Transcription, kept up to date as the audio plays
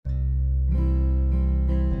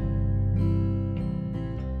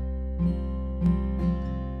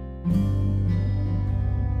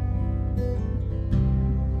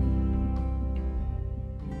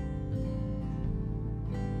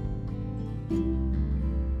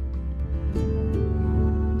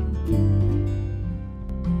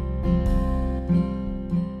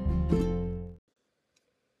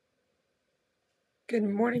Good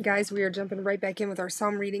morning, guys. We are jumping right back in with our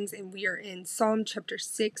psalm readings, and we are in Psalm chapter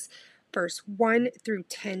 6, verse 1 through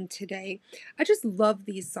 10 today. I just love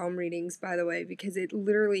these psalm readings, by the way, because it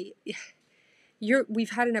literally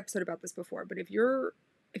we've had an episode about this before, but if you're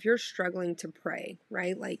struggling to pray,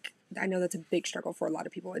 right? Like, I know that's a big struggle for a lot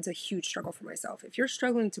of people. It's a huge struggle for myself. If you're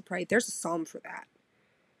struggling to pray, there's a psalm for that.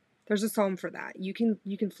 There's a psalm for that. You can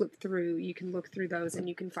flip through, you can look through those, and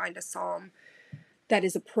you can find a psalm that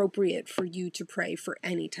is appropriate for you to pray for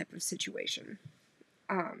any type of situation.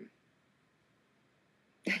 I'm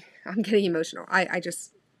getting emotional. I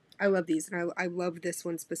love these, and I love this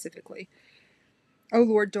one specifically. O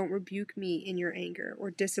Lord, don't rebuke me in your anger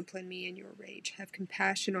or discipline me in your rage. Have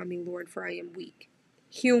compassion on me, Lord, for I am weak.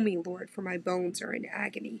 Heal me, Lord, for my bones are in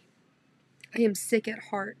agony. I am sick at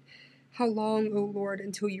heart. How long, O Lord,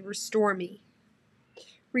 until you restore me?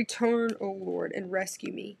 Return, O Lord, and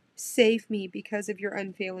rescue me. Save me because of your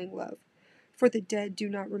unfailing love. For the dead do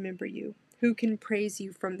not remember you. Who can praise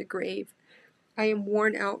you from the grave? I am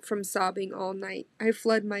worn out from sobbing all night. I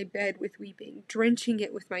flood my bed with weeping, drenching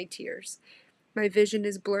it with my tears. My vision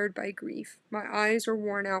is blurred by grief. My eyes are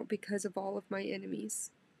worn out because of all of my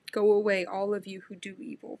enemies. Go away, all of you who do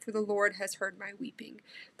evil, for the Lord has heard my weeping.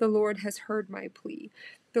 The Lord has heard my plea.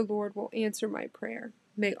 The Lord will answer my prayer.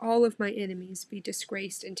 May all of my enemies be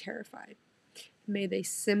disgraced and terrified. May they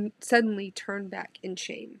suddenly turn back in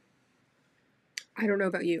shame. I don't know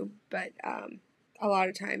about you, but a lot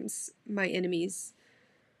of times my enemies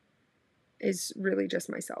is really just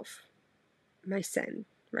myself, my sin,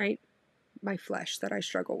 right? My flesh that I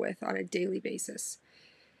struggle with on a daily basis.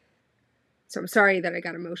 So I'm sorry that I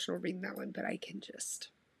got emotional reading that one, but I can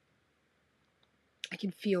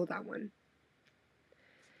feel that one.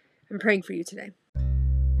 I'm praying for you today.